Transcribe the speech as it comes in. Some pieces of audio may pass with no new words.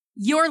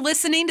You're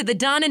listening to the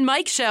Don and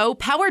Mike Show,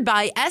 powered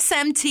by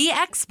SMT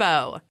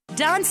Expo.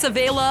 Don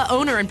Savela,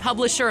 owner and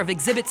publisher of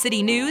Exhibit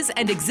City News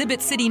and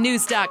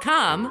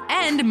ExhibitCityNews.com,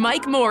 and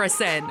Mike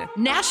Morrison,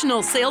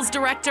 national sales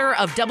director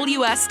of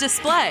WS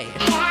Display.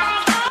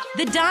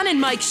 The Don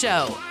and Mike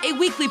Show, a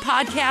weekly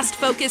podcast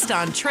focused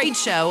on trade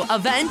show,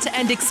 event,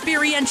 and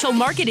experiential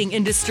marketing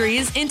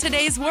industries in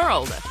today's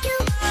world.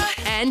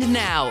 And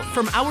now,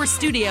 from our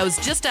studios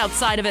just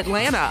outside of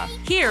Atlanta,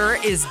 here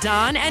is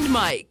Don and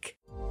Mike.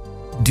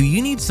 Do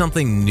you need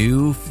something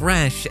new,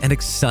 fresh, and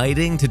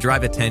exciting to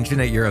drive attention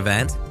at your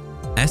event?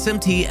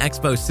 SMT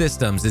Expo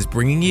Systems is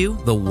bringing you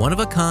the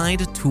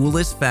one-of-a-kind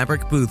toolless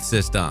fabric booth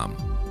system.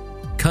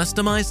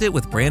 Customize it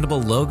with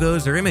brandable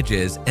logos or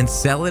images and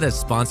sell it as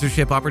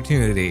sponsorship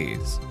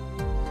opportunities.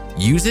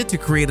 Use it to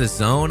create a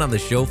zone on the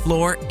show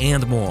floor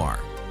and more.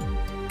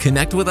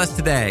 Connect with us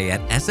today at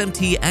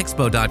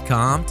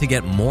smtexpo.com to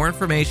get more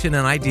information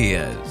and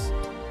ideas.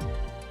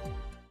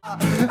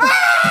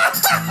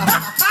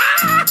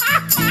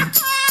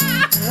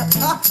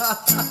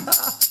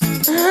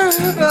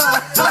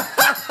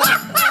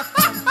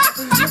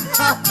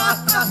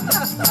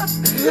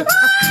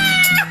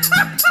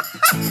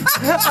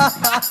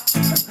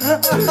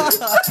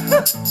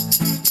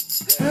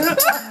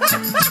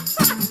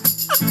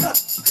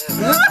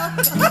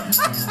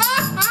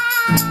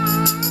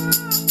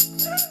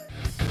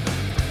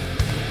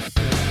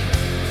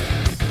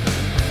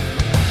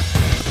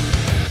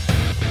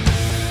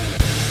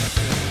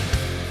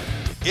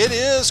 It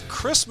is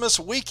Christmas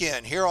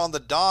weekend here on the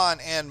Don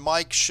and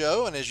Mike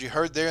Show, and as you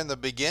heard there in the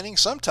beginning,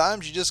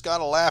 sometimes you just got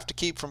to laugh to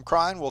keep from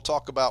crying. We'll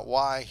talk about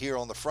why here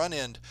on the front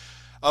end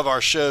of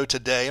our show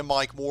today.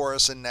 Mike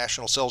Morrison,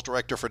 National Sales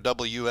Director for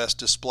WS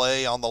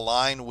Display, on the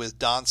line with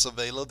Don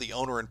Savela, the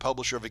owner and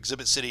publisher of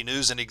Exhibit City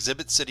News and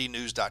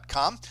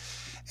ExhibitCityNews.com.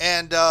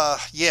 And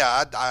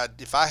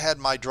if I had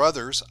my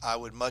druthers, I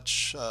would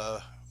much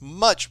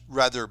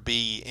rather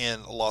be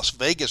in Las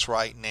Vegas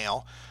right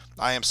now.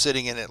 I am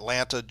sitting in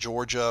Atlanta,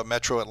 Georgia,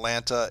 Metro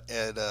Atlanta,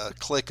 at a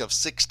click of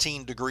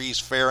 16 degrees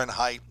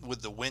Fahrenheit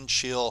with the wind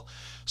chill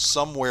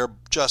somewhere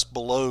just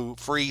below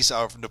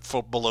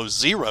below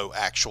zero,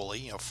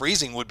 actually.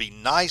 Freezing would be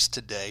nice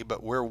today,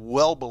 but we're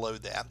well below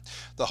that.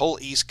 The whole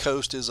East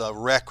Coast is a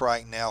wreck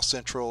right now,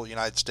 central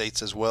United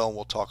States as well, and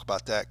we'll talk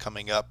about that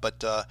coming up.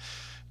 But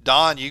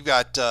Don, you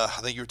got, I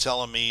think you were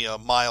telling me,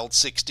 mild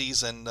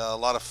 60s and a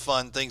lot of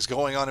fun things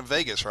going on in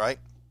Vegas, right?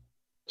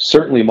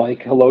 Certainly,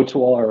 Mike. Hello to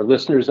all our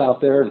listeners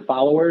out there and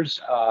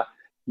followers.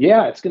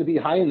 It's going to be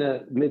high in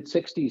the mid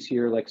 60s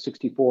here, like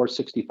 64,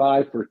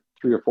 65 for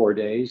 3 or 4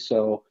 days.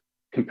 So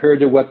compared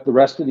to what the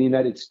rest of the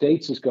United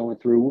States is going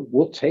through,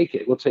 we'll take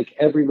it. We'll take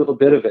every little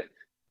bit of it.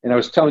 And I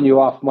was telling you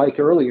off mic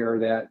earlier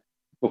that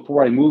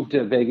before I moved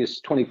to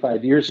Vegas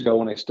 25 years ago,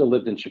 when I still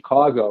lived in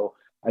Chicago,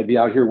 I'd be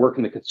out here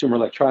working the Consumer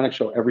Electronics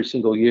Show every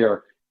single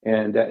year.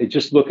 And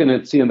just looking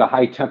and seeing the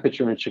high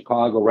temperature in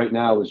Chicago right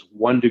now is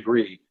 1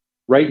 degree.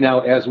 Right now,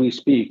 as we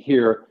speak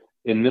here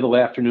in middle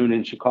afternoon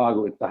in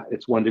Chicago,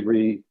 it's 1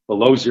 degree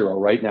below zero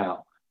right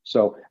now.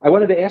 So I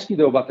wanted to ask you,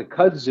 though, about the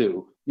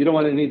kudzu. You don't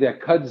want any of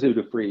that kudzu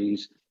to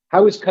freeze.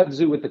 How is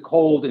kudzu with the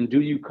cold, and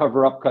do you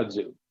cover up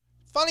kudzu?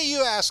 Funny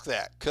you ask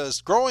that, because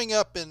growing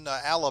up in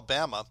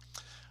Alabama,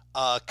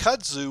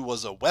 kudzu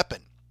was a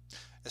weapon,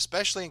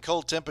 especially in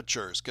cold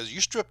temperatures, because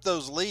you strip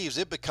those leaves,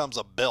 it becomes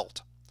a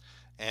belt.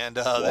 And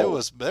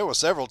there were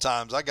several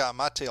times I got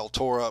my tail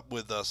tore up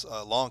with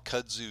a long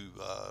kudzu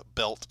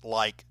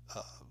belt-like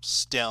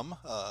stem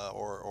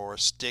or a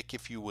stick,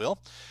 if you will.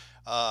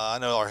 I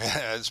know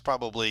it's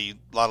probably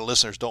a lot of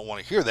listeners don't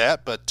want to hear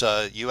that, but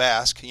you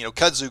ask.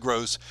 Kudzu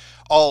grows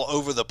all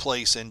over the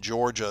place in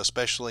Georgia,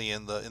 especially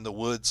in the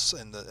woods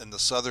in the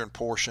southern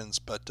portions,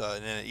 but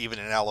even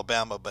in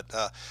Alabama. But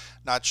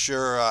not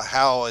sure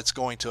how it's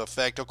going to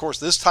affect. Of course,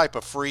 this type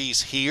of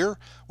freeze here,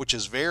 which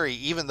is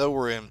even though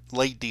we're in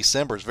late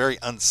December, is very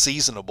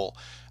unseasonable.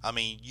 I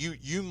mean,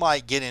 you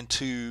might get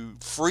into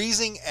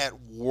freezing at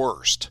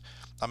worst.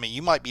 I mean,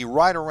 you might be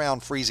right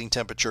around freezing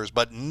temperatures,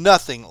 but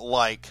nothing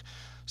like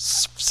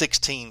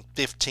 16,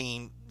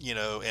 15,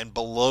 and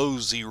below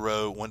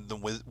zero when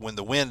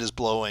the wind is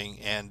blowing.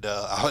 And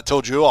I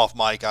told you off,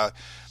 Mike, I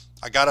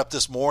got up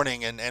this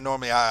morning, and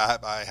normally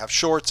I have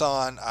shorts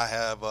on, I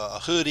have a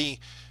hoodie,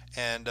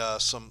 and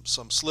some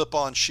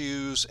slip-on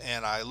shoes,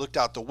 and I looked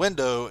out the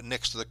window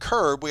next to the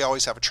curb. We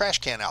always have a trash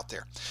can out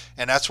there,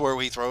 and that's where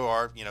we throw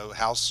our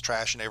house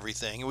trash and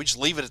everything, and we just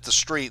leave it at the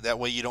street. That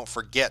way you don't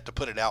forget to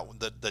put it out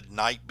the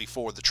night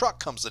before the truck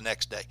comes the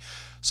next day.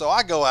 So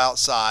I go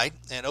outside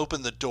and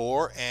open the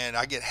door, and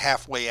I get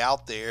halfway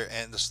out there,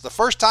 and this is the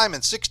first time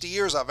in 60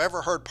 years I've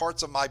ever heard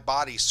parts of my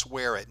body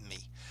swear at me.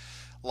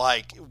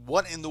 Like,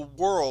 what in the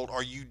world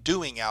are you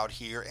doing out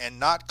here and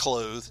not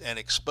clothed and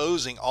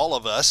exposing all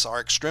of us, our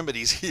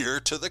extremities here,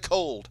 to the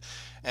cold?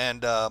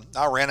 And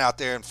I ran out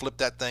there and flipped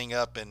that thing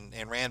up and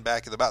ran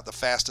back at about the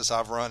fastest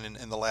I've run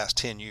in the last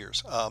 10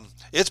 years.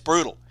 It's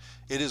brutal.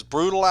 It is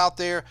brutal out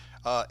there.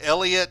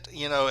 Elliott,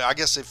 I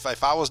guess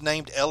if I was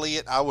named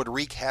Elliott, I would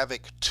wreak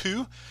havoc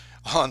too.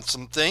 on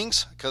some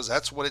things because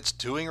that's what it's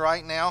doing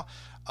right now.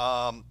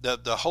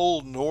 The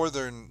whole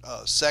northern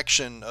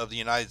section of the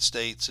United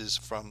States is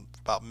from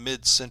about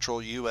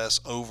mid-central U.S.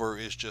 over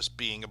is just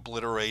being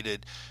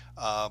obliterated.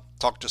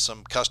 Talked to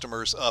some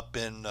customers up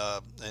in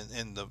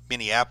the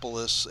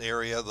Minneapolis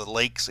area, the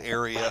Lakes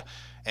area,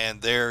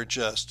 and they're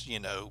just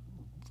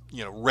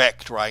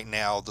wrecked right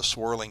now. The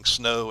swirling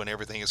snow and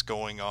everything is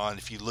going on.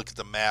 If you look at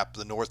the map,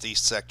 the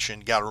northeast section,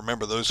 got to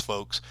remember those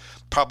folks.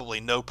 Probably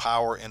no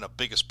power in a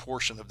biggest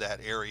portion of that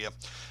area.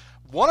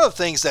 One of the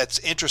things that's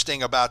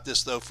interesting about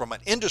this, though, from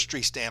an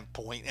industry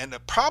standpoint, and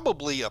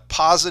probably a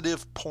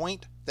positive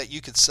point that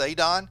you could say,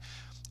 Don,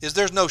 is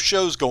there's no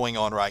shows going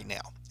on right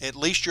now. At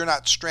least you're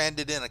not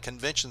stranded in a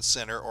convention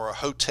center or a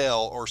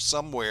hotel or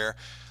somewhere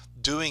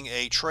doing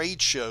a trade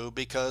show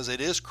because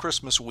it is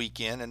Christmas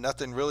weekend and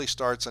nothing really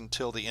starts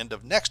until the end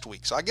of next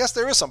week. So I guess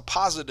there is some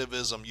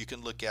positivism you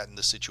can look at in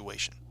this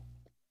situation.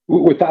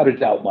 Without a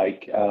doubt,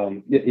 Mike,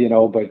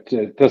 but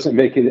it doesn't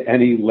make it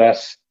any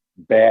less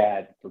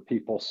bad for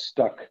people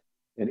stuck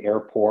in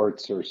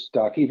airports or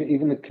stuck,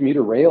 even the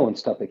commuter rail and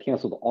stuff. They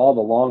canceled all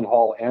the long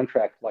haul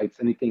Amtrak flights.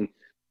 Anything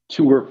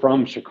to or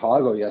from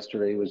Chicago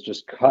yesterday was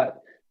just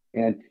cut.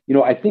 And,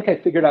 I think I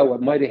figured out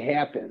what might have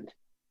happened.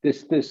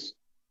 This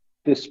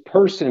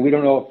person, we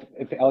don't know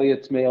if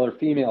Elliott's male or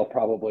female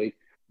probably,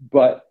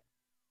 but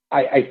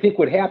I think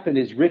what happened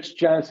is Rich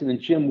Johnson and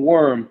Jim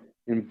Worm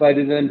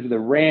invited them to the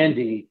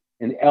Randy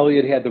and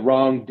Elliott had the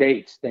wrong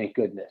dates, thank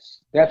goodness.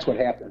 That's what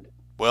happened.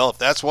 Well, if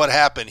that's what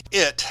happened,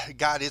 it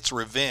got its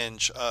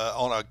revenge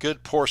on a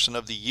good portion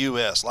of the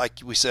U.S. Like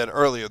we said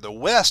earlier, the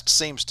West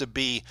seems to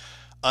be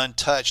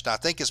untouched. I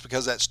think it's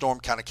because that storm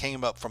kind of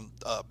came up from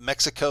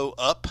Mexico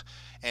up,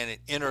 and it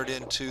entered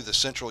into the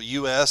central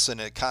U.S.,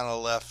 and it kind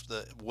of left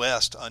the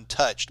West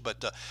untouched.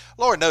 But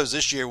Lord knows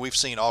this year we've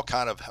seen all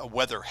kind of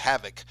weather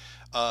havoc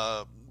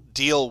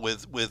deal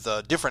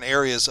with different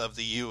areas of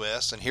the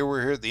U.S., and here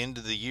we're here at the end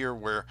of the year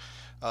where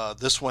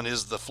this one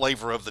is the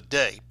flavor of the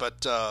day.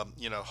 But,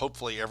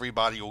 hopefully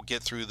everybody will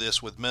get through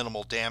this with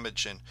minimal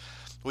damage, and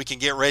we can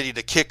get ready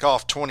to kick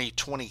off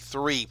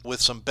 2023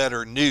 with some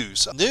better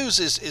news. News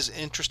is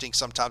interesting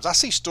sometimes. I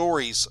see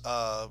stories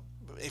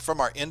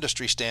from our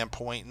industry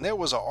standpoint, and there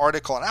was an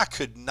article, and I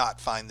could not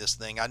find this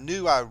thing. I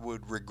knew I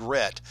would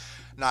regret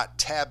not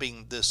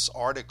tabbing this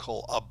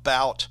article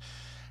about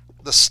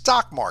the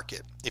stock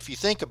market. If you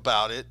think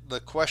about it, the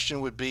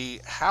question would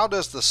be, how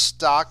does the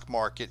stock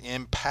market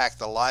impact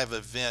the live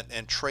event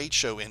and trade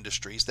show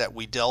industries that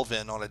we delve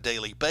in on a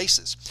daily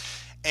basis?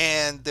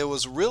 And there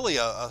was really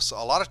a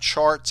lot of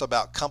charts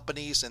about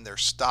companies and their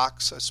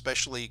stocks,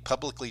 especially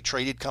publicly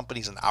traded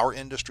companies in our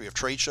industry of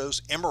trade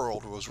shows.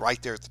 Emerald was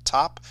right there at the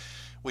top.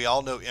 We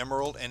all know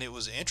Emerald, and it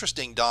was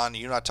interesting, Don,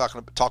 you and I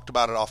talked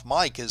about it off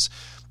mic, is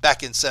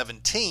back in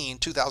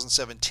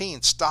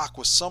 2017, stock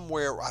was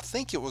somewhere, I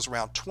think it was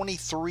around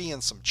 23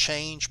 and some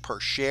change per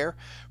share.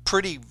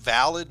 Pretty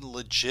valid,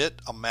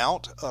 legit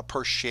amount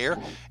per share.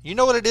 You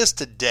know what it is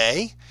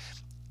today?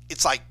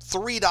 It's like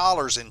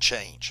 $3 and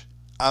change.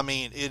 I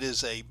mean, it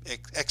is a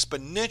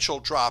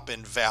exponential drop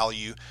in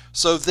value.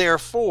 So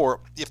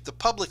therefore, if the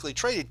publicly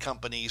traded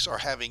companies are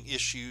having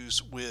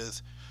issues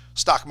with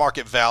stock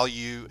market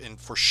value and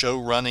for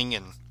show running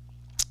and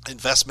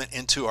investment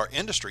into our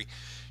industry,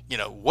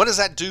 what does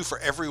that do for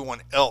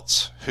everyone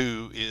else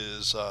who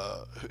is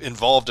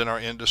involved in our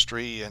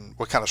industry, and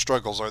what kind of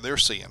struggles are they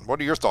seeing? What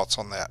are your thoughts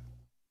on that?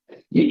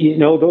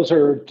 Those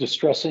are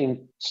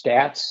distressing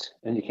stats,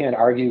 and you can't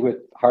argue with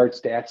hard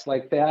stats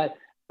like that.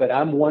 But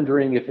I'm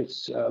wondering if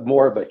it's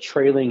more of a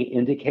trailing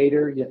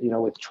indicator,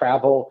 with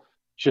travel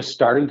just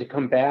starting to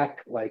come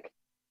back. Like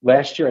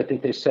last year, I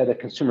think they said at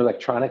Consumer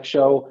Electronics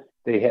Show,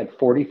 they had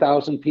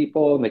 40,000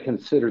 people, and they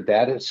considered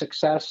that a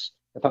success,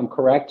 if I'm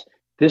correct.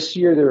 This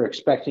year, they're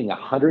expecting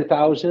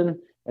 100,000,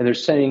 and they're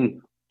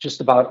saying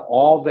just about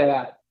all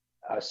that,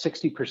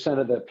 60%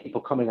 of the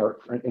people coming are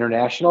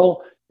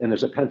international, and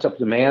there's a pent-up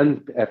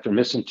demand after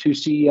missing 2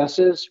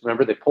 CESs.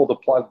 Remember, they pulled the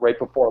plug right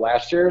before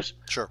last year's?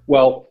 Sure.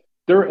 Well,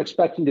 they're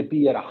expecting to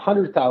be at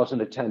 100,000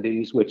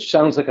 attendees, which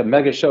sounds like a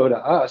mega show to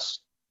us,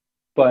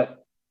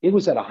 but it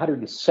was at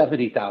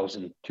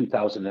 170,000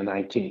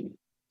 2019.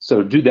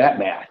 So do that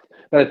math.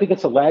 But I think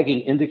it's a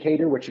lagging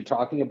indicator, what you're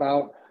talking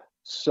about.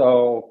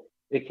 So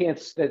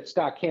that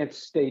stock can't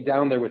stay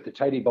down there with the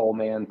tidy bowl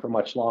man for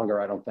much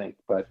longer, I don't think.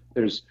 But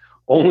there's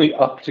only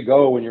up to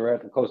go when you're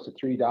at close to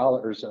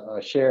 $3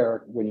 a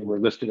share when you were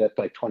listed at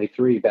like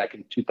 23 back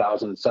in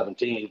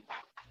 2017.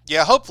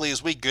 Yeah, hopefully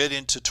as we get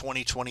into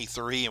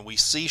 2023 and we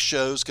see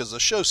shows, because the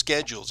show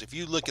schedules, if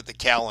you look at the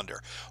calendar,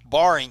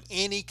 barring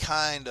any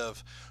kind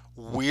of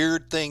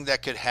weird thing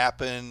that could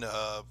happen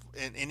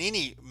in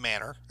any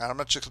manner, and I'm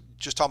not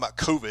just talking about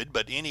COVID,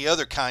 but any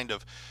other kind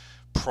of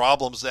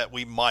problems that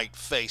we might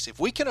face, if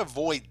we can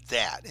avoid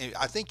that,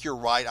 I think you're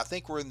right. I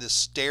think we're in this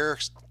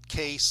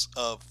staircase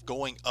of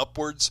going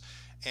upwards,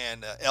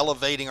 and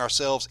elevating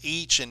ourselves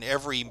each and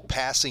every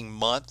passing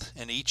month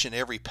and each and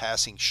every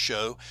passing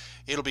show.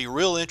 It'll be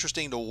real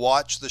interesting to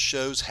watch the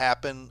shows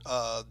happen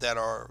that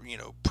are,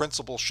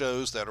 principal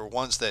shows, that are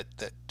ones that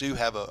do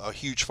have a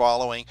huge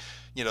following.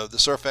 The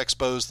Surf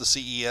Expos, the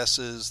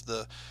CESs,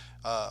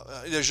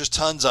 there's just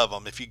tons of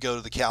them if you go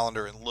to the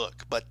calendar and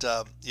look. But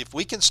if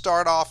we can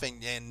start off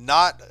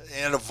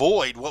and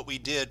avoid what we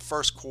did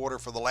first quarter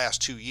for the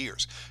last 2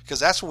 years,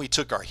 because that's when we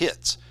took our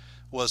hits,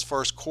 was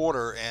first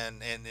quarter,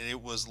 and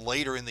it was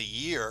later in the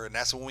year, and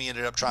that's when we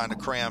ended up trying to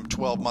cram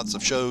 12 months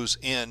of shows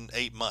in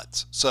 8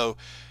 months. So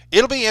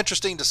it'll be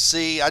interesting to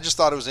see. I just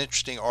thought it was an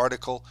interesting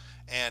article,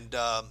 and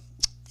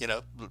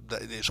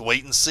just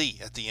wait and see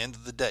at the end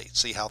of the day,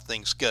 see how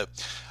things go.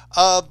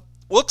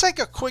 We'll take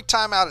a quick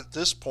time out at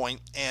this point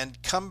and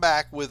come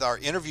back with our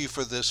interview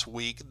for this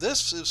week.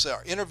 This is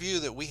our interview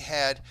that we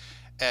had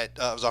it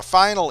was our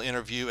final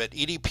interview at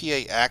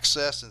EDPA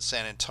Access in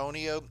San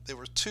Antonio. There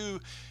were two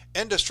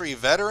industry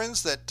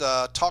veterans that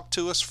talked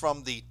to us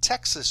from the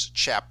Texas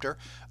chapter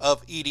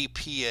of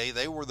EDPA.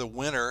 They were the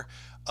winner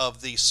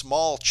of the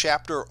Small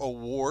Chapter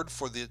Award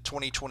for the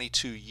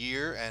 2022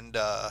 year, and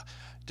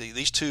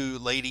these two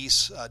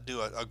ladies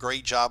do a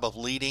great job of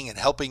leading and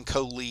helping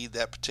co-lead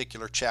that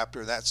particular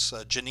chapter. That's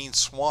Jeannine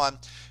Swann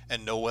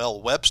and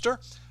Noelle Webster,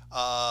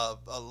 a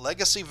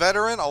legacy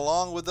veteran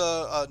along with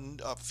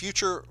a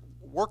future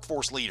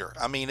workforce leader.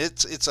 I mean,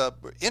 it's a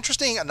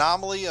interesting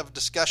anomaly of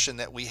discussion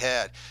that we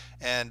had.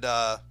 And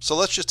so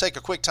let's just take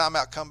a quick time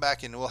out, come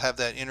back, and we'll have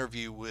that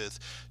interview with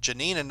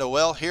Jeannine and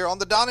Noelle here on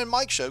the Don and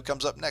Mike Show.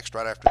 Comes up next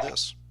right after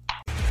this.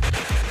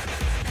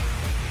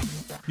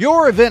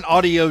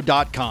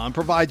 YourEventAudio.com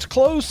provides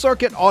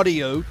closed-circuit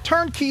audio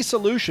turnkey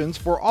solutions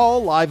for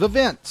all live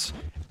events,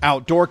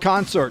 outdoor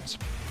concerts,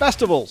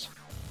 festivals,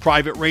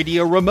 private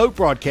radio remote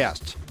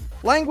broadcasts,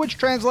 language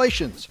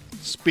translations,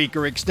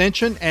 speaker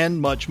extension, and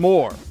much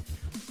more.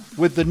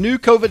 With the new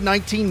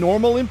COVID-19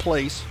 normal in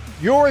place,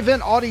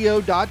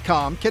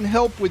 YourEventAudio.com can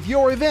help with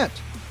your event.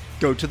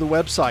 Go to the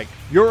website,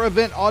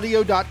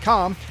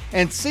 YourEventAudio.com,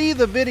 and see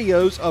the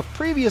videos of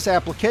previous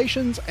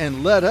applications,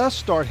 and let us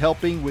start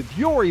helping with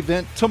your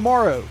event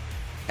tomorrow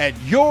at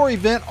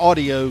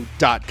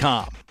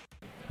YourEventAudio.com.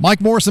 Mike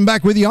Morrison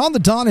back with you on the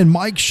Don and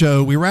Mike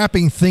Show. We're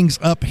wrapping things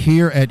up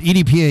here at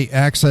EDPA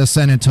Access,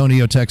 San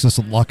Antonio, Texas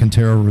at La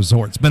Cantera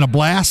Resort. It's been a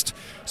blast.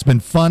 It's been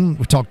fun.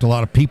 We talked to a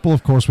lot of people.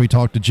 Of course, we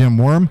talked to Jim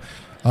Worm.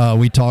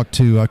 We talked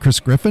to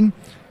Chris Griffin.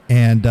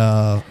 And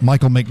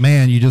Michael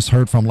McMahon, you just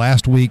heard from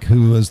last week,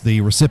 who was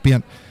the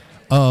recipient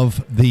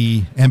of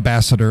the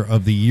Ambassador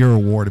of the Year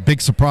Award. A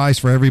big surprise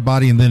for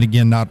everybody, and then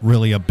again, not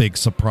really a big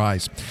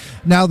surprise.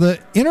 Now, the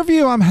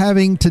interview I'm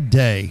having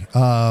today,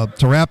 to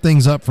wrap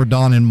things up for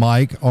Don and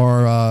Mike,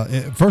 are,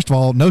 first of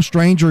all, no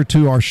stranger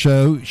to our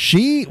show.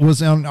 She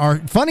was on our,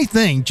 funny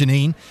thing,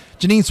 Jeannine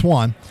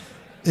Swann,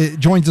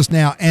 joins us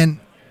now, and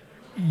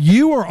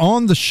you were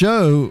on the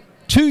show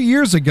 2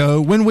 years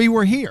ago when we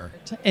were here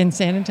in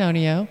San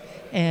Antonio,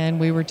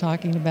 and we were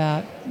talking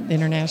about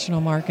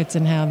international markets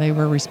and how they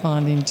were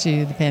responding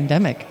to the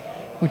pandemic,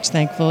 which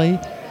thankfully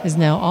is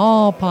now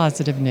all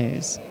positive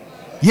news.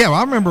 Yeah, well,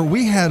 I remember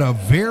we had a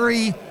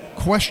very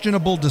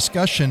questionable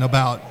discussion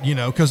about,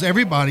 because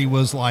everybody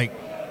was like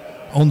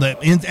on the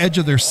edge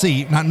of their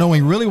seat, not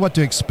knowing really what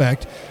to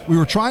expect. We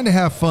were trying to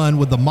have fun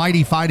with the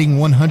Mighty Fighting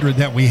 100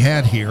 that we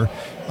had here.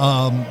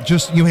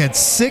 You had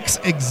 6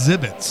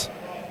 exhibits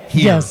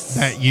here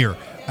that year.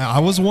 I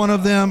was one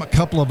of them, a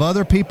couple of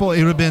other people. It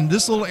would have been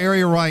this little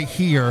area right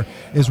here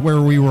is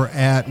where we were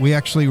at. We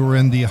actually were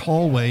in the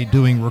hallway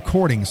doing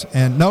recordings.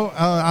 And no,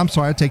 I'm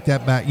sorry, I take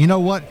that back. You know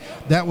what?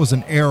 That was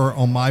an error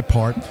on my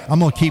part. I'm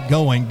going to keep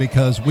going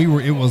because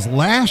it was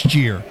last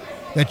year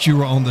that you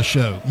were on the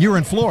show. You were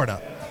in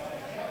Florida.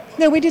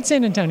 No, we did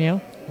San Antonio.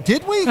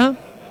 Did we?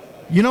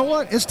 You know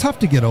what? It's tough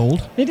to get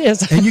old. It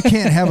is. And you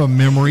can't have a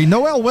memory.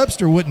 Noelle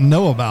Webster wouldn't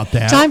know about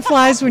that. Time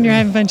flies when you're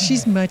having fun.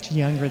 She's much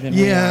younger than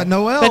we are. Yeah,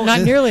 Noelle. But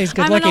not nearly as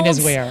good looking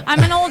as we are.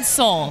 I'm an old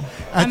soul.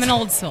 I'm an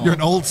old soul. You're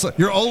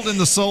you're old in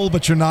the soul,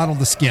 but you're not on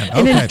the skin.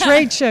 And in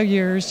trade show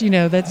years,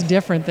 that's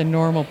different than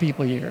normal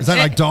people years. Is that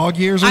like dog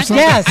years or something?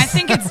 Yes. I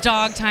think it's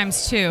dog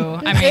times 2.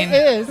 I mean, it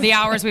is. The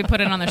hours we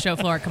put in on the show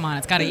floor, come on,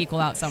 it's got to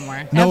equal out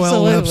somewhere.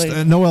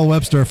 Noelle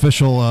Webster,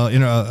 official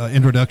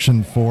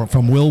introduction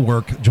from Will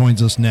Work,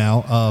 joins us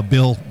now.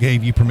 Bill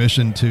gave you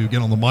permission to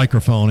get on the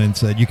microphone and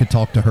said you could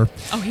talk to her.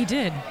 Oh, he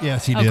did?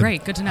 Yes, he did. Oh,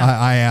 great. Good to know.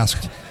 I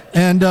asked.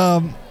 And,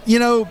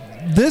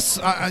 this,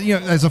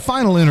 as a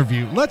final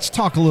interview, let's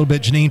talk a little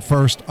bit, Jeannine,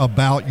 first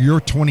about your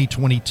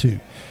 2022.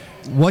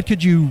 What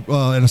could you,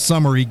 in a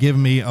summary, give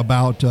me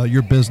about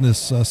your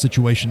business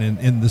situation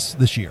in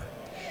this year?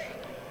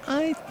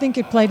 I think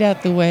it played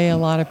out the way a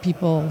lot of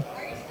people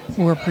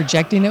were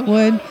projecting it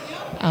would.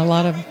 A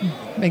lot of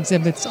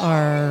exhibits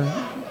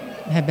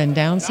have been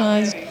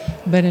downsized.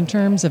 But in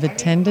terms of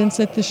attendance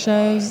at the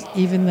shows,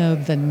 even though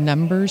the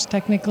numbers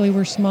technically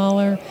were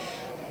smaller,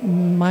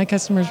 my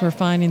customers were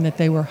finding that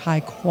they were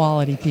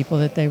high-quality people,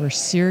 that they were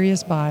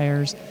serious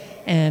buyers.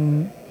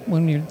 And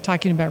when you're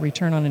talking about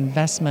return on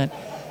investment,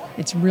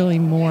 It's really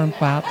more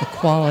about the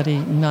quality,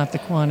 not the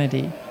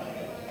quantity.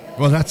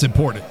 Well, that's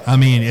important. I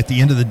mean, at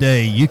the end of the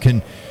day, you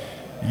can,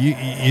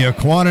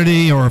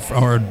 quantity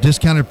or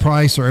discounted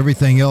price or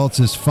everything else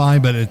is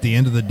fine, but at the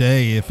end of the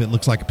day, if it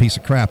looks like a piece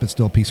of crap, it's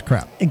still a piece of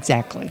crap.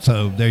 Exactly.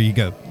 So there you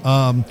go.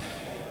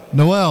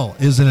 Noelle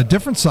is in a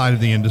different side of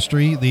the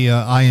industry, the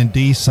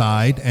I&D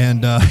side,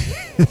 and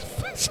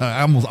so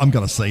I'm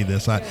going to say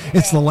this.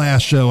 It's the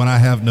last show, and I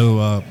have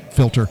no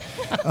filter.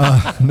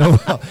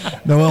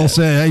 Noelle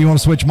said, "Hey, you want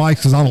to switch mics?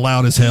 Because I'm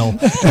loud as hell."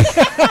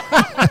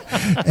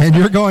 And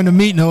you're going to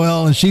meet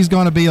Noelle, and she's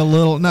going to be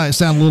it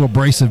sounds a little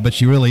abrasive, but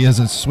she really is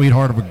a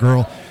sweetheart of a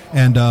girl,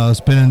 and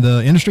has been in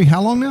the industry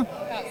how long now?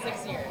 About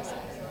 6 years.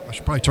 I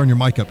should probably turn your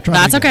mic up.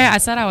 That's okay. I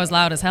said I was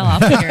loud as hell. I'll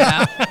figure it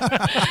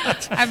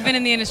out. I've been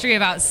in the industry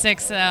about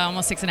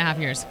almost 6.5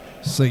 years.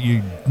 So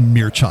you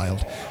mere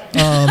child.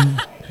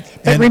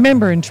 But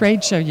remember, in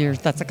trade show years,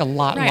 that's like a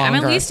lot Right. longer.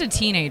 I'm at least a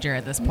teenager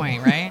at this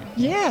point, right?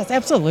 Yes,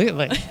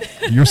 absolutely.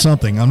 You're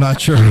something. I'm not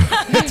sure.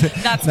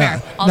 That's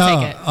fair. I'll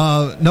take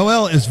it.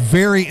 Noelle is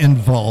very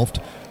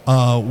involved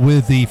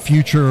with the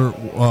future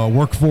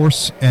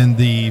workforce and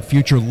the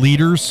future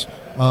leaders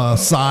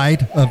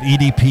side of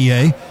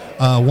EDPA.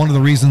 One of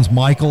the reasons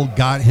Michael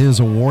got his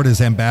award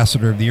as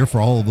Ambassador of the Year for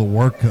all of the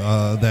work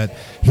that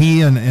he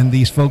and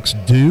these folks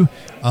do,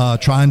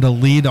 trying to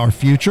lead our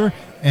future.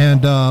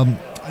 And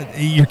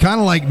you're kind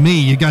of like me.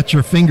 You got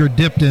your finger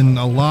dipped in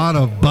a lot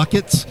of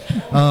buckets.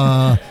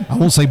 I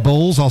won't say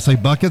bowls. I'll say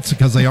buckets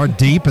because they are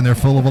deep and they're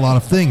full of a lot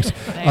of things.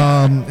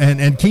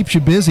 And keeps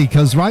you busy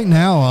because right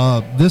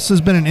now this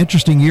has been an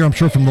interesting year, I'm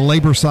sure, from the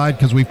labor side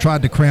because we've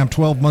tried to cram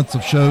 12 months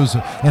of shows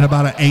in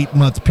about an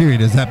 8-month period.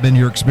 Has that been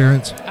your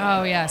experience?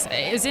 Oh, yes.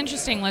 It was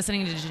interesting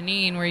listening to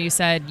Jeannine where you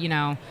said,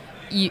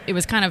 it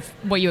was kind of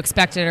what you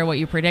expected or what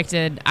you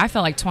predicted. I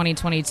felt like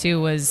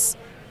 2022 was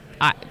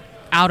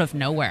out of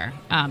nowhere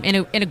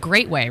in a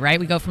great way, right?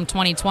 We go from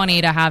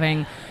 2020 to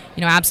having,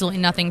 absolutely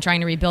nothing,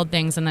 trying to rebuild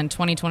things, and then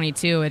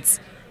 2022, it's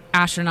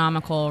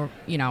astronomical,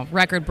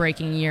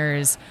 record-breaking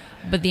years.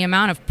 But the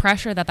amount of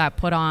pressure that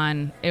put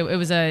on, it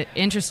was a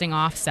interesting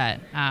offset.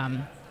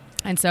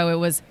 And so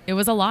it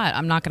was a lot.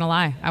 I'm not going to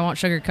lie. I won't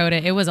sugarcoat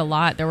it. It was a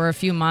lot. There were a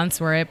few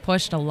months where it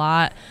pushed a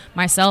lot,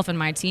 myself and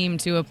my team,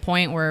 to a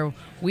point where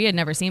we had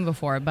never seen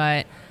before.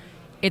 But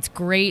it's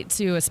great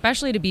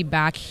especially to be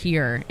back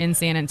here in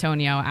San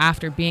Antonio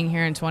after being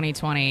here in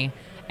 2020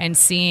 and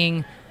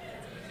seeing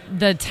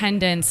the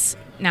attendance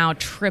now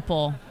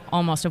triple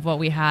almost of what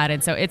we had.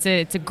 And so it's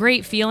a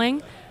great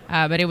feeling,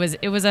 but it was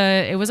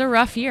a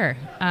rough year.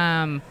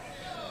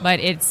 But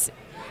it's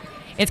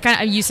kind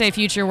of, you say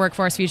future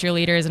workforce, future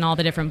leaders, and all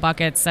the different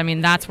buckets. I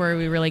mean, that's where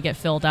we really get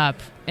filled up,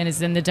 and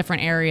it's in the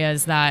different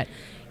areas that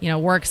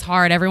works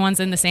hard. Everyone's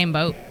in the same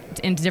boat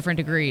in different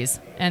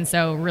degrees. And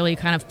so really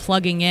kind of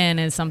plugging in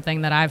is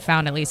something that I've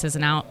found, at least as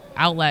an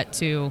outlet,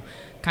 to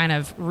kind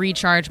of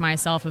recharge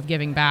myself of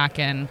giving back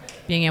and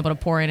being able to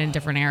pour in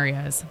different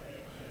areas.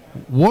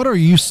 What are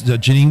you,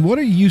 Jeannine, what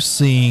are you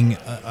seeing?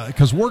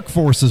 Because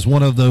workforce is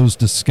one of those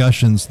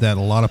discussions that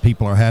a lot of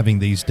people are having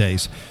these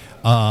days.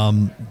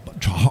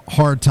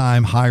 Hard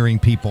time hiring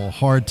people,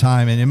 hard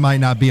time, and it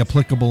might not be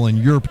applicable in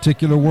your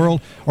particular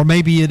world, or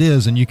maybe it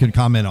is, and you can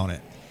comment on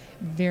it.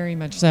 Very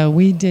much so.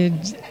 We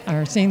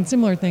are seeing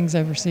similar things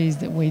overseas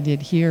that we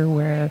did here,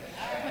 where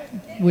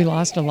we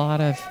lost a lot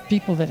of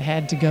people that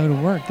had to go to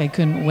work. They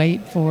couldn't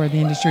wait for the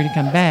industry to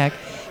come back.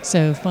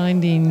 So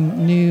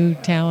finding new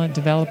talent,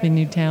 developing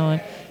new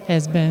talent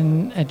has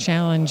been a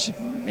challenge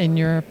in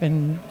Europe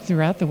and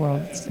throughout the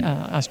world.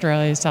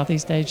 Australia,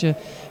 Southeast Asia,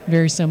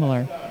 very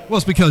similar. Well,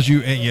 it's because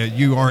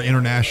you are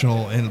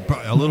international and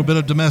a little bit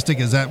of domestic.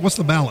 What's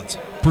the balance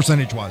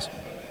percentage-wise?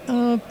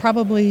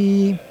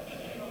 Probably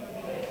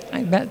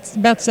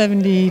about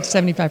 70 to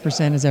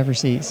 75% is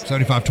overseas.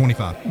 75-25.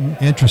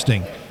 Mm-hmm.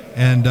 Interesting.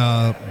 And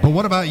but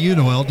what about you,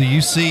 Noelle? Do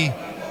you see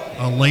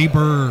a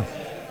labor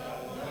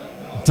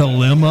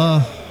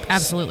dilemma?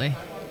 Absolutely.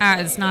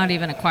 It's not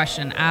even a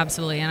question.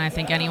 Absolutely. And I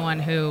think anyone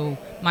who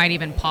might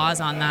even pause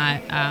on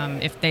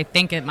that, if they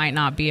think it might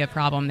not be a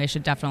problem, they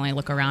should definitely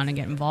look around and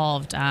get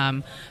involved.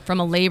 From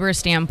a labor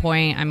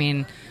standpoint, I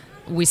mean,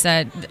 we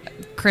said,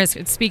 Chris,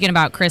 speaking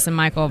about Chris and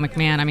Michael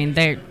McMahon, I mean,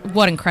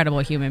 what incredible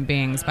human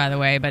beings, by the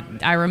way. But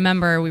I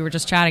remember we were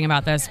just chatting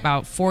about this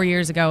about 4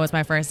 years ago was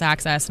my first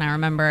access. And I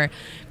remember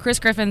Chris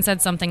Griffin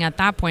said something at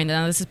that point.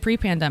 Now, this is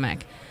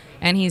pre-pandemic.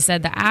 And he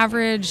said the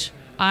average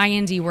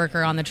I&D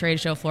worker on the trade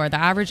show floor, the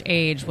average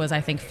age was,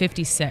 I think,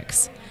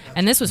 56.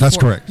 And this was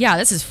correct. Yeah,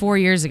 this is 4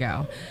 years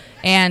ago.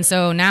 And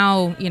so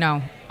now,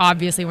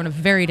 obviously we're in a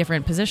very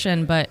different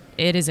position, but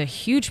it is a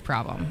huge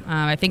problem.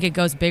 I think it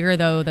goes bigger,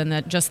 though,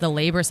 than just the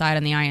labor side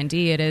and the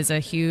I&D. It is a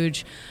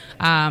huge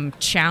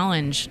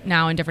challenge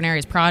now in different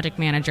areas. Project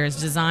managers,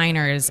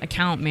 designers,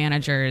 account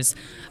managers,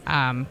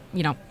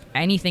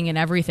 anything and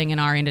everything in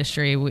our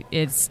industry.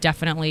 It's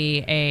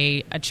definitely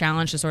a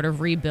challenge to sort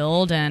of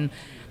rebuild, and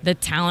the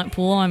talent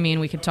pool. I mean,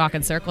 we could talk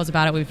in circles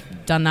about it. We've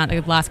done that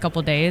the last couple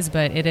of days,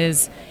 but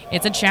it's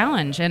a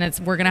challenge, and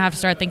we're going to have to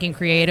start thinking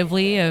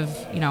creatively of,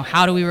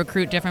 how do we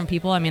recruit different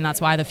people? I mean, that's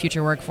why the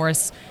future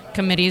workforce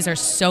committees are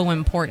so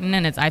important,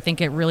 and I think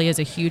it really is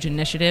a huge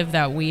initiative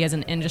that we as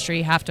an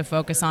industry have to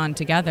focus on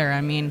together. I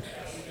mean,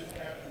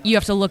 you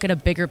have to look at a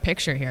bigger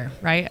picture here,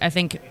 right? I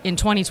think in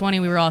 2020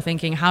 we were all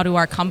thinking, how do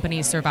our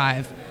companies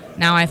survive?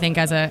 Now I think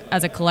as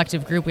a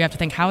collective group, we have to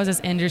think, how is this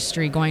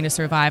industry going to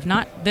survive?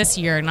 Not this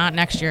year, not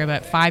next year,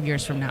 but 5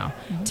 years from now,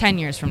 10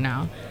 years from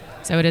now.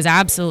 So it is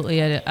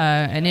absolutely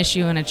an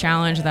issue and a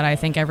challenge that I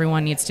think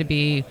everyone needs to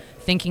be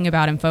thinking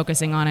about and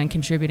focusing on and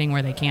contributing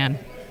where they can.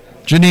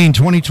 Jeannine,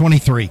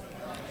 2023.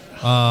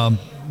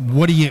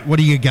 What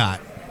do you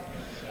got?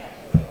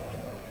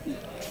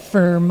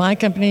 For my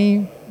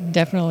company,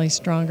 definitely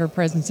stronger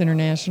presence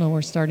international.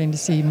 We're starting to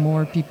see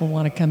more people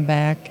want to come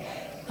back.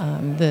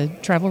 The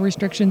travel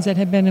restrictions that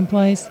have been in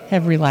place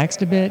have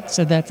relaxed a bit,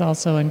 so that's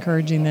also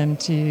encouraging them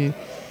to,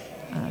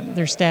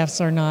 their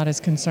staffs are not as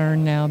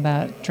concerned now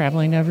about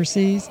traveling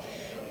overseas.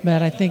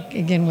 But I think,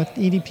 again, with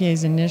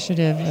EDPA's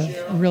initiative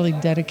of really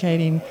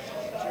dedicating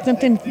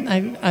something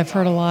I've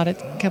heard a lot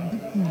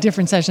at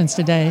different sessions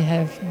today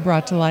have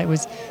brought to light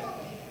was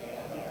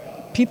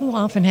people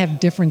often have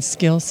different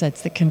skill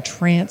sets that can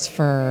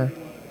transfer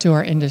to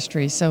our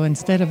industry. So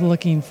instead of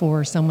looking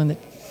for someone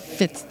that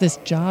fits this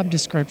job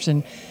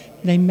description,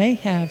 they may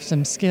have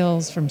some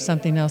skills from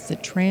something else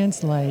that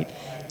translate,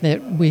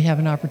 that we have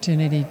an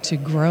opportunity to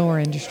grow our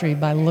industry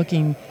by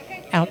looking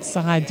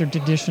outside their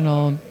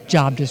traditional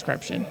job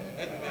description.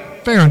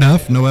 Fair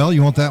enough. Noelle,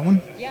 you want that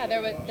one? Yeah,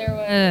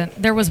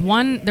 there was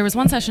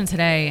one session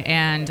today,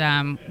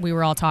 and we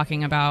were all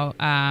talking about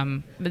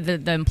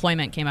the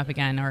employment came up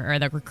again, or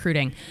the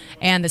recruiting,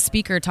 and the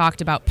speaker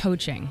talked about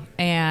poaching,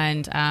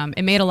 and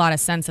it made a lot of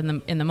sense in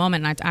the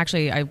moment.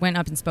 And I went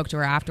up and spoke to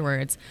her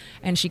afterwards,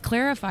 and she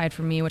clarified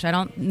for me, which I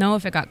don't know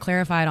if it got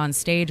clarified on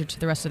stage or to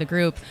the rest of the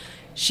group.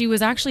 She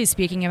was actually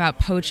speaking about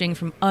poaching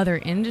from other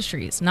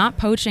industries, not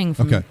poaching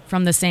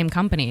from the same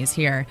companies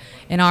here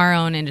in our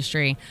own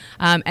industry.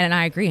 And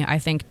I agree. I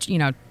think,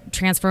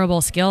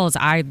 transferable skills.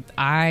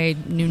 I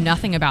knew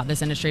nothing about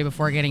this industry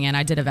before getting in.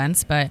 I did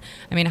events, but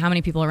I mean, how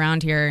many people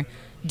around here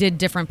did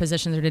different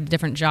positions or did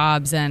different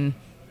jobs, and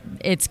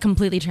it's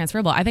completely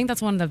transferable. I think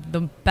that's one of the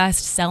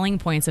best selling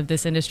points of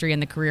this industry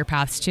and the career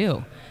paths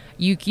too.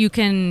 You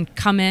can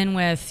come in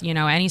with,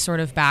 any sort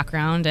of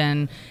background,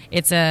 and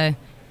it's an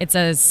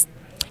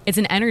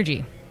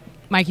energy.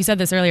 Mike, you said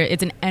this earlier.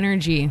 It's an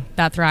energy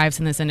that thrives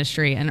in this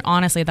industry. And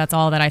honestly, that's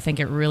all that I think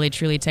it really,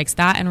 truly takes.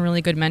 That and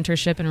really good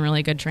mentorship and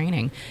really good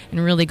training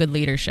and really good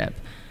leadership.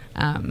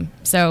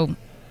 So,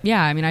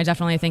 yeah, I mean, I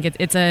definitely think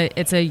it's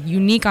a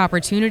unique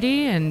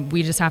opportunity, and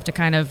we just have to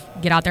kind of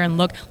get out there and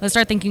look. Let's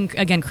start thinking,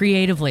 again,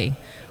 creatively.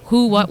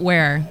 Who, what,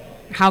 where?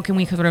 How can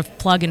we sort of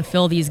plug and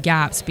fill these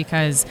gaps?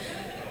 Because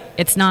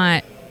it's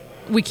not...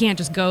 We can't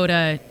just go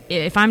to,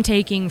 if I'm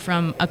taking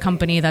from a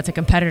company that's a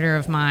competitor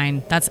of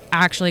mine, that's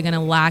actually going to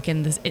lack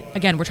in this.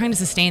 Again, we're trying to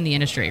sustain the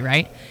industry,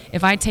 right?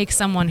 If I take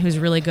someone who's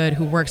really good,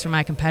 who works for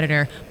my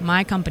competitor,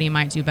 my company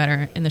might do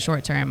better in the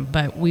short term,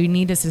 but we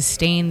need to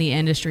sustain the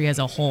industry as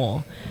a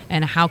whole.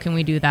 And how can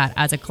we do that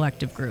as a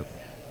collective group?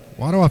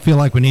 Why do I feel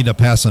like we need to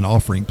pass an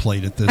offering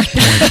plate at this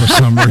point for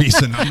some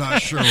reason? I'm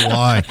not sure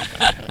why.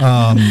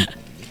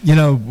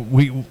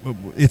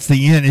 It's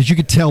the end. As you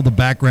could tell, the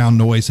background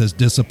noise has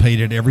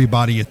dissipated.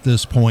 Everybody at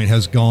this point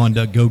has gone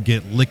to go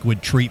get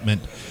liquid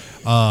treatment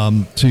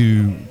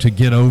to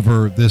get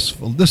over this.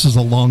 This is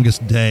the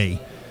longest day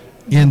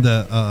in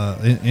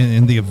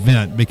the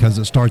event, because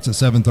it starts at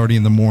 7:30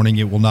 in the morning.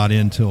 It will not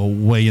end till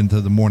way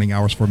into the morning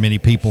hours for many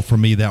people. For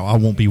me, that I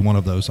won't be one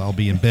of those. I'll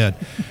be in bed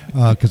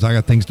because I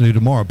got things to do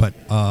tomorrow. But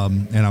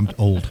and I'm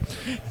old.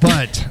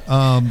 But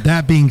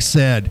that being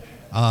said.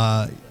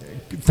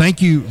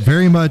 Thank you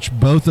very much,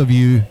 both of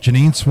you,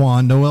 Jeannine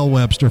Swann, Noelle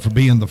Webster, for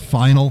being the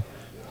final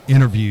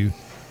interview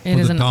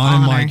for the Don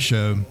and Mike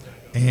show.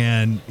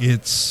 And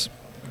it's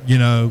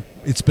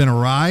been a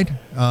ride.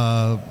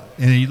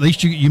 And at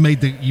least you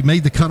made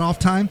the cutoff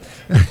time.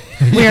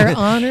 We're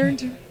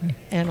honored,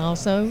 and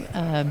also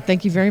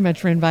thank you very much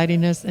for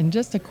inviting us. And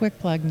just a quick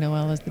plug: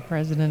 Noelle is the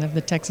president of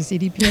the Texas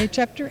EDPA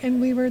chapter,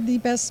 and we were the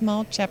best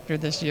small chapter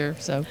this year.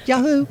 So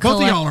Yahoo!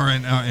 Both of y'all are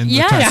in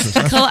Texas.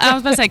 I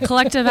was about to say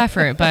collective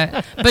effort,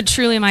 but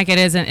truly, Mike, it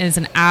is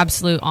an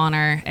absolute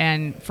honor,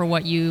 and for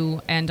what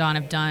you and Don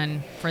have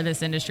done for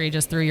this industry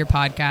just through your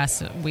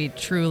podcast, we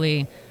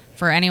truly.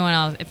 For anyone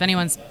else, if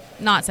anyone's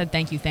not said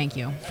thank you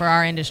for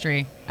our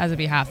industry as a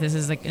behalf, this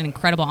is an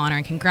incredible honor,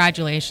 and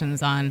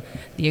congratulations on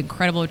the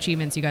incredible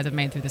achievements you guys have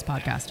made through this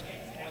podcast.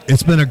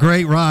 It's been a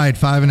great ride,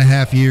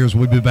 5.5 years.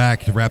 We'll be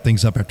back to wrap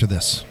things up after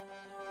this.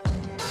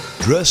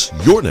 Dress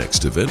your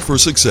next event for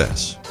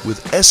success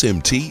with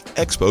SMT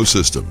Expo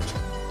Systems.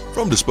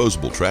 From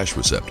disposable trash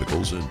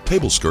receptacles and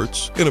table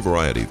skirts in a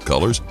variety of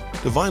colors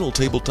to vinyl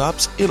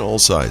tabletops in all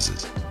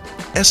sizes,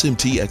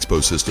 SMT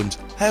Expo Systems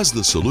has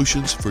the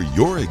solutions for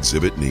your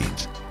exhibit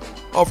needs.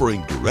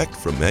 Offering direct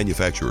from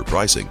manufacturer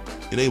pricing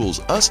enables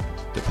us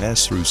to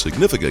pass through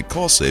significant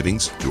cost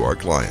savings to our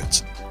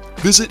clients.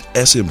 Visit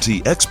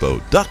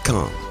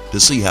smtexpo.com to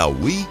see how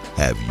we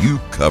have you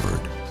covered.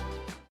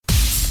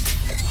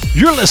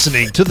 You're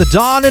listening to the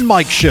Don and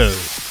Mike Show.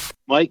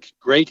 Mike,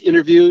 great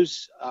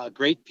interviews,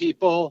 great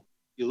people.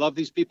 You love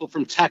these people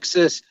from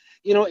Texas.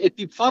 You know, it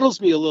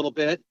befuddles me a little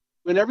bit.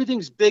 When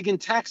everything's big in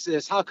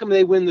Texas, how come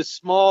they win the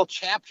small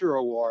chapter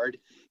award?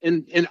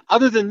 And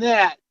other than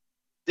that,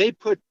 they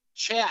put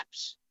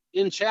chaps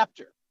in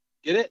chapter.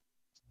 Get it?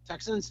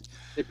 Texans,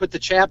 they put the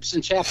chaps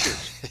in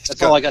chapters.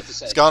 That's all I got to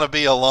say. It's going to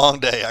be a long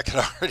day. I can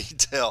already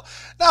tell.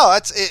 No,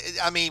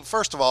 I mean,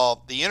 first of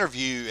all, the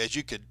interview, as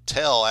you could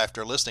tell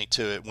after listening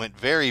to it, went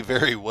very,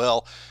 very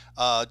well.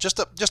 Just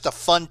a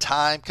fun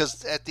time,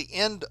 because at the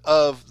end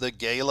of the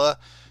gala,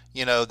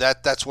 you know,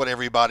 that's what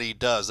everybody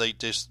does.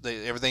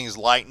 Everything is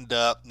lightened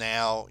up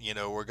now. You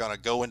know, we're going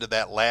to go into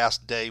that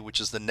last day,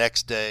 which is the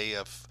next day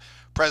of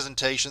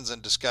presentations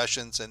and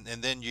discussions, and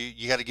then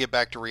you got to get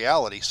back to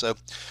reality. So it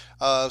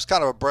was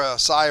kind of a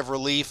sigh of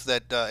relief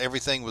that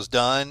everything was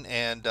done,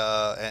 and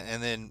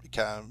then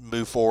kind of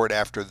move forward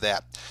after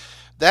that.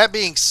 That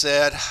being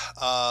said,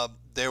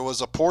 there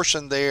was a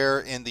portion there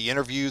in the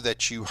interview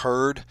that you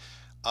heard.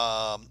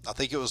 I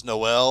think it was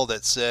Noelle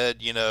that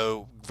said, you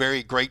know,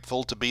 very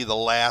grateful to be the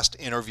last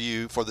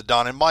interview for the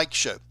Don and Mike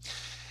Show.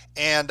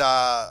 And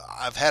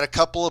I've had a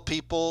couple of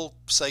people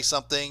say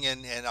something,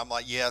 and I'm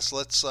like, yes,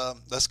 let's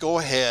go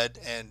ahead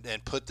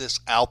and put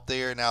this out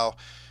there. Now,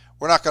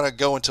 we're not going to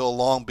go into a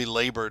long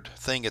belabored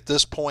thing at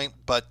this point,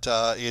 but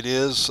it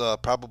is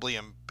probably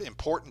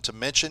important to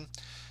mention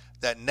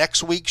that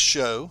next week's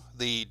show,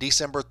 the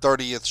December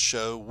 30th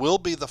show, will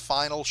be the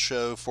final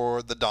show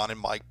for the Don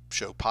and Mike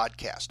Show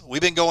podcast. We've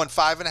been going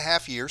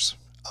 5.5 years.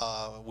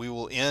 We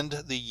will end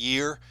the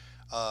year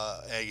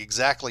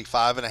exactly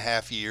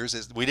 5.5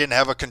 years. We didn't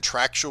have a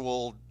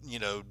contractual,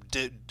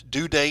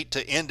 due date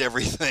to end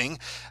everything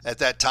at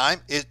that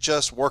time. It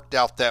just worked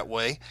out that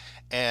way,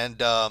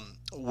 and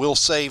we'll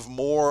save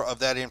more of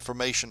that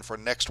information for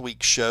next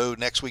week's show.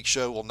 Next week's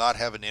show will not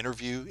have an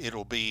interview.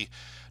 It'll be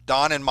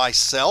Don and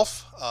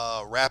myself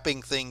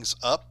wrapping things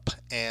up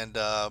and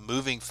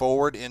moving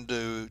forward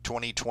into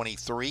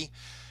 2023.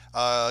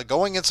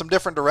 Going in some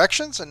different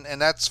directions,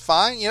 and that's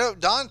fine. You know,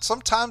 Don,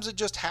 sometimes it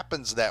just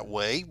happens that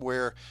way,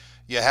 where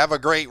you have a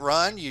great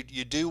run, you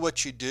do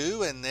what you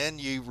do, and then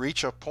you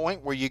reach a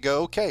point where you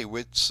go, okay,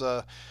 it's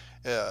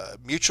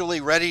mutually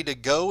ready to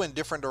go in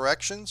different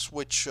directions,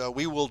 which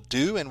we will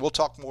do, and we'll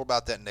talk more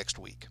about that next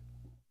week.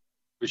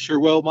 We sure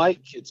will,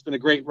 Mike. It's been a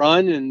great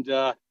run,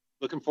 and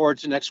looking forward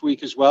to next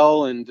week as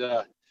well, and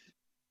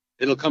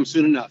it'll come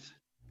soon enough.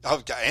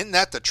 Oh, isn't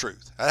that the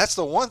truth? That's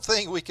the one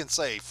thing we can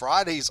say.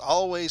 Fridays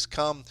always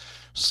come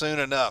soon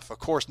enough. Of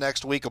course,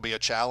 next week will be a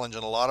challenge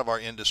in a lot of our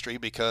industry,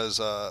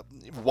 because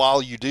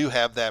while you do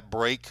have that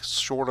break,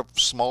 sort of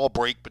small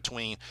break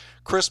between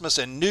Christmas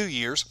and New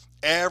Year's,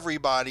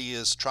 everybody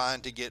is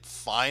trying to get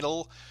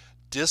final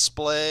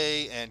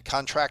display and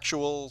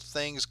contractual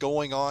things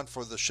going on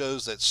for the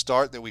shows that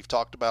start, that we've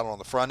talked about on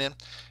the front end.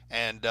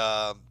 And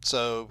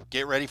so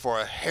get ready for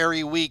a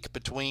hairy week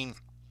between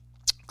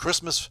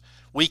Christmas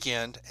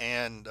weekend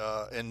and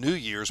New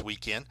Year's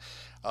weekend,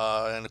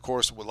 and of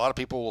course a lot of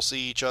people will see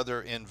each other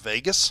in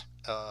Vegas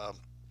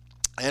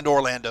and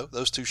Orlando,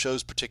 those two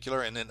shows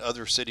particular, and then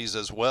other cities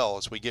as well,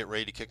 as we get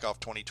ready to kick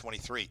off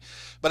 2023.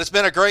 But it's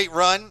been a great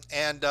run,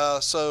 and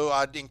so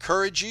I'd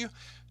encourage you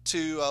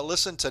to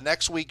listen to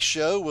next week's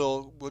show.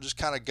 We'll just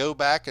kind of go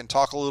back and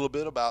talk a little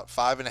bit about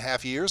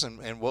 5.5 years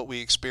and what we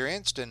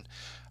experienced, and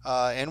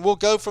we'll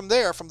go from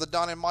there, from the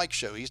Don and Mike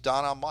Show. He's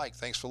Don, I'm Mike.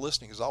 Thanks for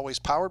listening. As always,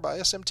 powered by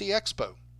SMT Expo.